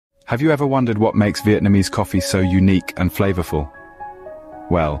Have you ever wondered what makes Vietnamese coffee so unique and flavorful?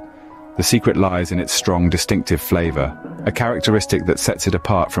 Well, the secret lies in its strong, distinctive flavor, a characteristic that sets it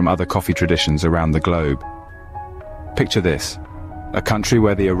apart from other coffee traditions around the globe. Picture this, a country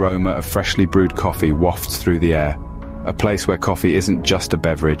where the aroma of freshly brewed coffee wafts through the air, a place where coffee isn't just a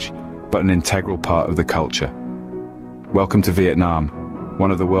beverage, but an integral part of the culture. Welcome to Vietnam,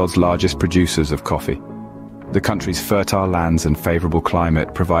 one of the world's largest producers of coffee. The country's fertile lands and favorable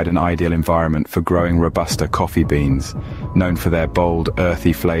climate provide an ideal environment for growing Robusta coffee beans, known for their bold,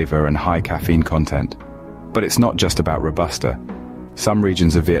 earthy flavor and high caffeine content. But it's not just about Robusta. Some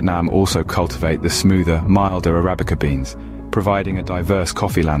regions of Vietnam also cultivate the smoother, milder Arabica beans, providing a diverse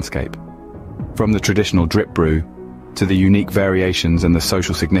coffee landscape. From the traditional drip brew to the unique variations and the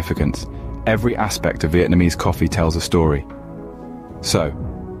social significance, every aspect of Vietnamese coffee tells a story. So,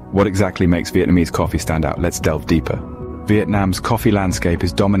 what exactly makes Vietnamese coffee stand out? Let's delve deeper. Vietnam's coffee landscape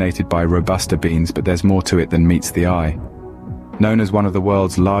is dominated by Robusta beans, but there's more to it than meets the eye. Known as one of the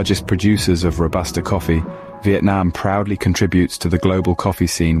world's largest producers of Robusta coffee, Vietnam proudly contributes to the global coffee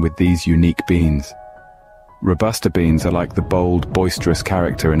scene with these unique beans. Robusta beans are like the bold, boisterous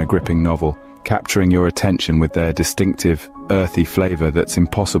character in a gripping novel, capturing your attention with their distinctive, earthy flavor that's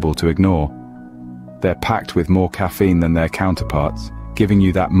impossible to ignore. They're packed with more caffeine than their counterparts, giving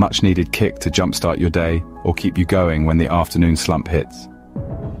you that much-needed kick to jumpstart your day or keep you going when the afternoon slump hits.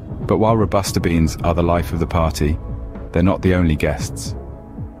 But while Robusta beans are the life of the party, they're not the only guests.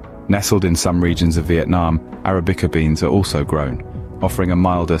 Nestled in some regions of Vietnam, Arabica beans are also grown, offering a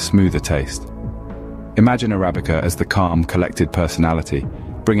milder, smoother taste. Imagine Arabica as the calm, collected personality,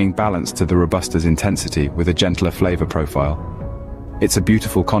 bringing balance to the Robusta's intensity with a gentler flavor profile. It's a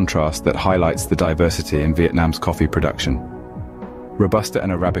beautiful contrast that highlights the diversity in Vietnam's coffee production. Robusta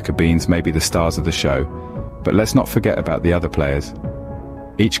and Arabica beans may be the stars of the show, but let's not forget about the other players.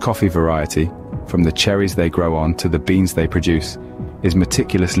 Each coffee variety, from the cherries they grow on to the beans they produce, is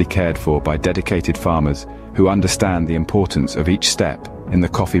meticulously cared for by dedicated farmers who understand the importance of each step in the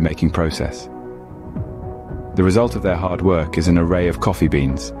coffee-making process. The result of their hard work is an array of coffee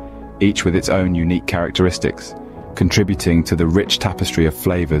beans, each with its own unique characteristics, contributing to the rich tapestry of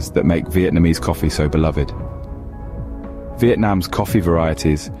flavors that make Vietnamese coffee so beloved. Vietnam's coffee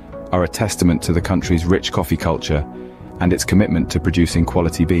varieties are a testament to the country's rich coffee culture and its commitment to producing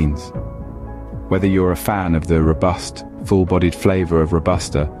quality beans. Whether you're a fan of the robust, full-bodied flavor of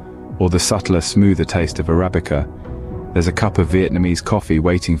Robusta or the subtler, smoother taste of Arabica, there's a cup of Vietnamese coffee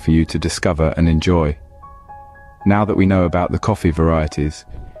waiting for you to discover and enjoy. Now that we know about the coffee varieties,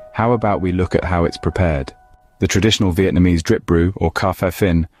 how about we look at how it's prepared? The traditional Vietnamese drip brew, or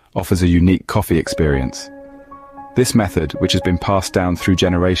phin, offers a unique coffee experience. This method, which has been passed down through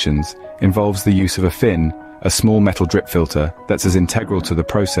generations, involves the use of a phin, a small metal drip filter that's as integral to the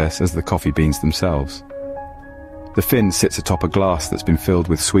process as the coffee beans themselves. The phin sits atop a glass that's been filled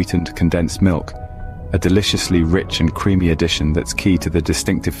with sweetened, condensed milk, a deliciously rich and creamy addition that's key to the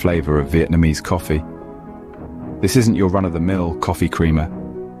distinctive flavor of Vietnamese coffee. This isn't your run-of-the-mill coffee creamer.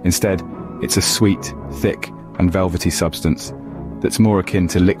 Instead, it's a sweet, thick, and velvety substance that's more akin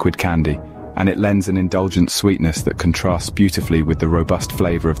to liquid candy, and it lends an indulgent sweetness that contrasts beautifully with the robust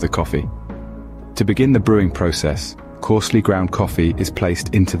flavor of the coffee. To begin the brewing process, coarsely ground coffee is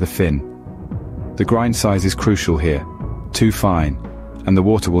placed into the phin. The grind size is crucial here, too fine, and the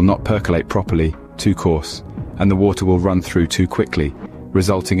water will not percolate properly, too coarse, and the water will run through too quickly,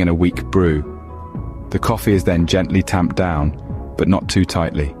 resulting in a weak brew. The coffee is then gently tamped down, but not too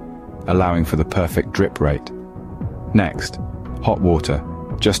tightly, allowing for the perfect drip rate. Next, hot water,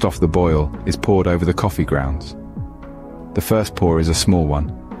 just off the boil, is poured over the coffee grounds. The first pour is a small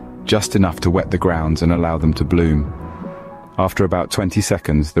one, just enough to wet the grounds and allow them to bloom. After about 20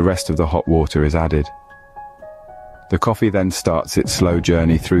 seconds, the rest of the hot water is added. The coffee then starts its slow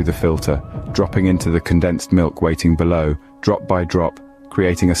journey through the filter, dropping into the condensed milk waiting below, drop by drop,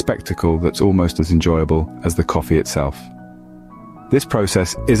 creating a spectacle that's almost as enjoyable as the coffee itself. This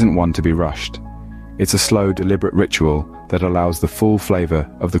process isn't one to be rushed. It's a slow, deliberate ritual that allows the full flavor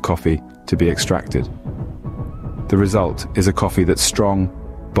of the coffee to be extracted. The result is a coffee that's strong,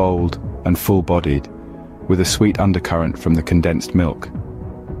 bold, and full-bodied, with a sweet undercurrent from the condensed milk.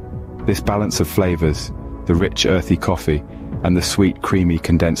 This balance of flavors, the rich, earthy coffee, and the sweet, creamy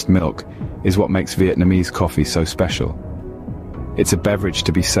condensed milk, is what makes Vietnamese coffee so special. It's a beverage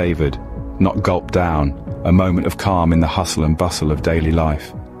to be savored, not gulped down, a moment of calm in the hustle and bustle of daily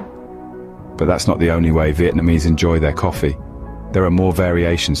life. But that's not the only way Vietnamese enjoy their coffee. There are more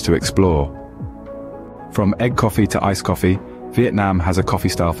variations to explore. From egg coffee to iced coffee, Vietnam has a coffee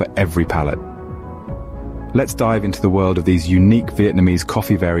style for every palate. let's dive into the world of these unique Vietnamese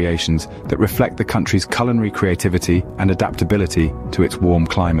coffee variations that reflect the country's culinary creativity and adaptability to its warm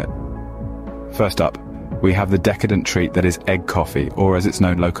climate. First up, we have the decadent treat that is egg coffee, or as it's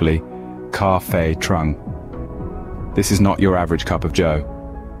known locally, cà phê trăng. This is not your average cup of joe.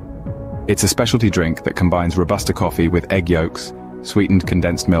 It's a specialty drink that combines Robusta coffee with egg yolks, sweetened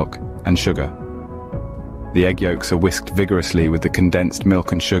condensed milk, and sugar. The egg yolks are whisked vigorously with the condensed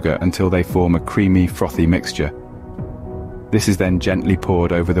milk and sugar until they form a creamy, frothy mixture. This is then gently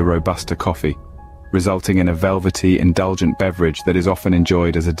poured over the Robusta coffee, resulting in a velvety, indulgent beverage that is often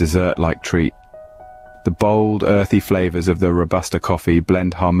enjoyed as a dessert-like treat. The bold, earthy flavors of the Robusta coffee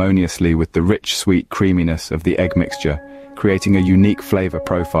blend harmoniously with the rich, sweet creaminess of the egg mixture, creating a unique flavor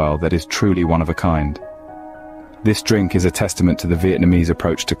profile that is truly one of a kind. This drink is a testament to the Vietnamese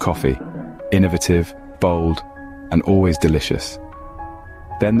approach to coffee: innovative, bold, and always delicious.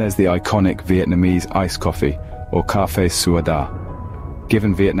 Then there's the iconic Vietnamese iced coffee, or cà phê suada.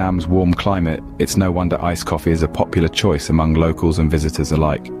 Given Vietnam's warm climate, it's no wonder iced coffee is a popular choice among locals and visitors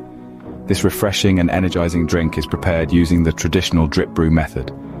alike. This refreshing and energizing drink is prepared using the traditional drip brew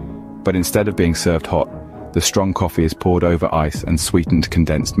method. But instead of being served hot, the strong coffee is poured over ice and sweetened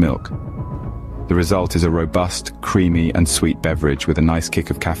condensed milk. The result is a robust, creamy, and sweet beverage with a nice kick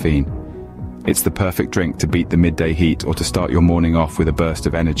of caffeine. It's the perfect drink to beat the midday heat or to start your morning off with a burst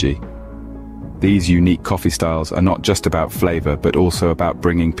of energy. These unique coffee styles are not just about flavor, but also about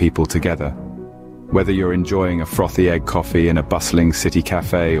bringing people together. Whether you're enjoying a frothy egg coffee in a bustling city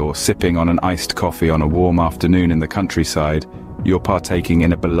cafe or sipping on an iced coffee on a warm afternoon in the countryside, you're partaking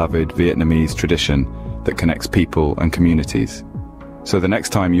in a beloved Vietnamese tradition that connects people and communities. So the next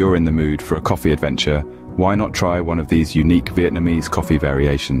time you're in the mood for a coffee adventure, why not try one of these unique Vietnamese coffee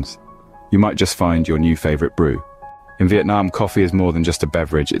variations? You might just find your new favorite brew. In Vietnam, coffee is more than just a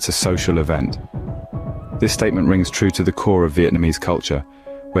beverage, it's a social event. This statement rings true to the core of Vietnamese culture,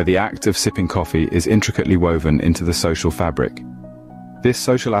 where the act of sipping coffee is intricately woven into the social fabric. This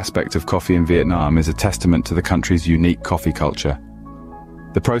social aspect of coffee in Vietnam is a testament to the country's unique coffee culture.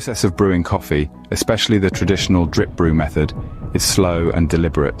 The process of brewing coffee, especially the traditional drip brew method, is slow and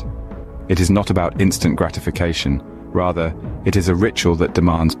deliberate. It is not about instant gratification. Rather, it is a ritual that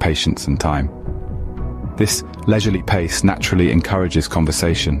demands patience and time. This leisurely pace naturally encourages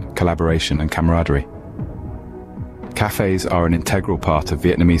conversation, collaboration, and camaraderie. Cafes are an integral part of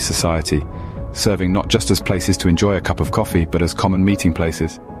Vietnamese society, serving not just as places to enjoy a cup of coffee, but as common meeting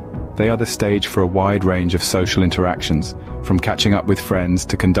places. They are the stage for a wide range of social interactions, from catching up with friends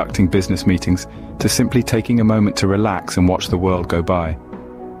to conducting business meetings, to simply taking a moment to relax and watch the world go by.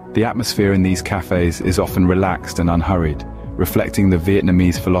 The atmosphere in these cafes is often relaxed and unhurried, reflecting the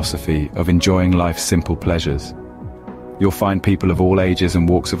Vietnamese philosophy of enjoying life's simple pleasures. You'll find people of all ages and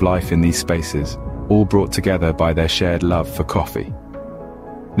walks of life in these spaces, all brought together by their shared love for coffee.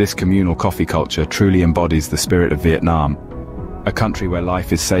 This communal coffee culture truly embodies the spirit of Vietnam, a country where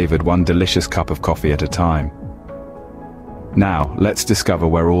life is savored one delicious cup of coffee at a time. Now, let's discover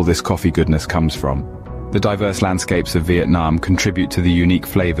where all this coffee goodness comes from. The diverse landscapes of Vietnam contribute to the unique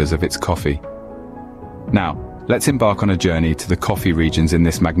flavors of its coffee. Now, let's embark on a journey to the coffee regions in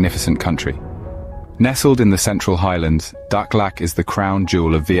this magnificent country. Nestled in the Central Highlands, Dak Lak is the crown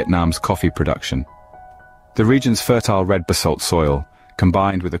jewel of Vietnam's coffee production. The region's fertile red basalt soil,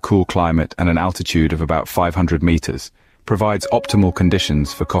 combined with a cool climate and an altitude of about 500 meters, provides optimal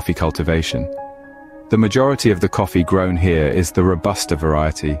conditions for coffee cultivation. The majority of the coffee grown here is the Robusta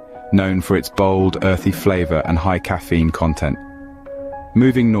variety, known for its bold, earthy flavor and high caffeine content.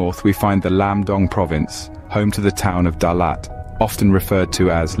 Moving north, we find the Lam Dong province, home to the town of Đà Lạt, often referred to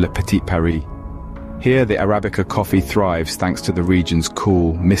as Le Petit Paris. Here, the Arabica coffee thrives thanks to the region's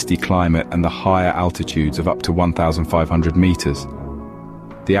cool, misty climate and the higher altitudes of up to 1,500 meters.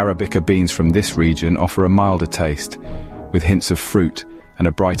 The Arabica beans from this region offer a milder taste, with hints of fruit and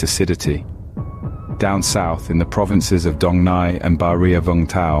a bright acidity. Down south, in the provinces of Dong Nai and Bà Rịa Vũng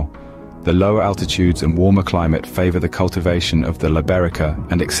Tàu, the lower altitudes and warmer climate favor the cultivation of the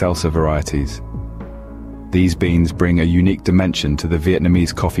Arabica and Excelsa varieties. These beans bring a unique dimension to the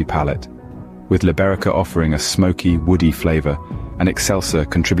Vietnamese coffee palate, with Arabica offering a smoky, woody flavor and Excelsa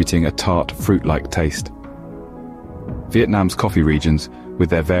contributing a tart, fruit-like taste. Vietnam's coffee regions,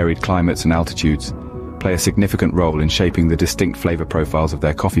 with their varied climates and altitudes, play a significant role in shaping the distinct flavor profiles of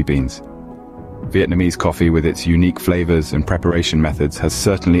their coffee beans. Vietnamese coffee, with its unique flavors and preparation methods, has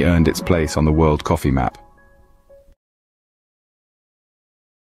certainly earned its place on the world coffee map.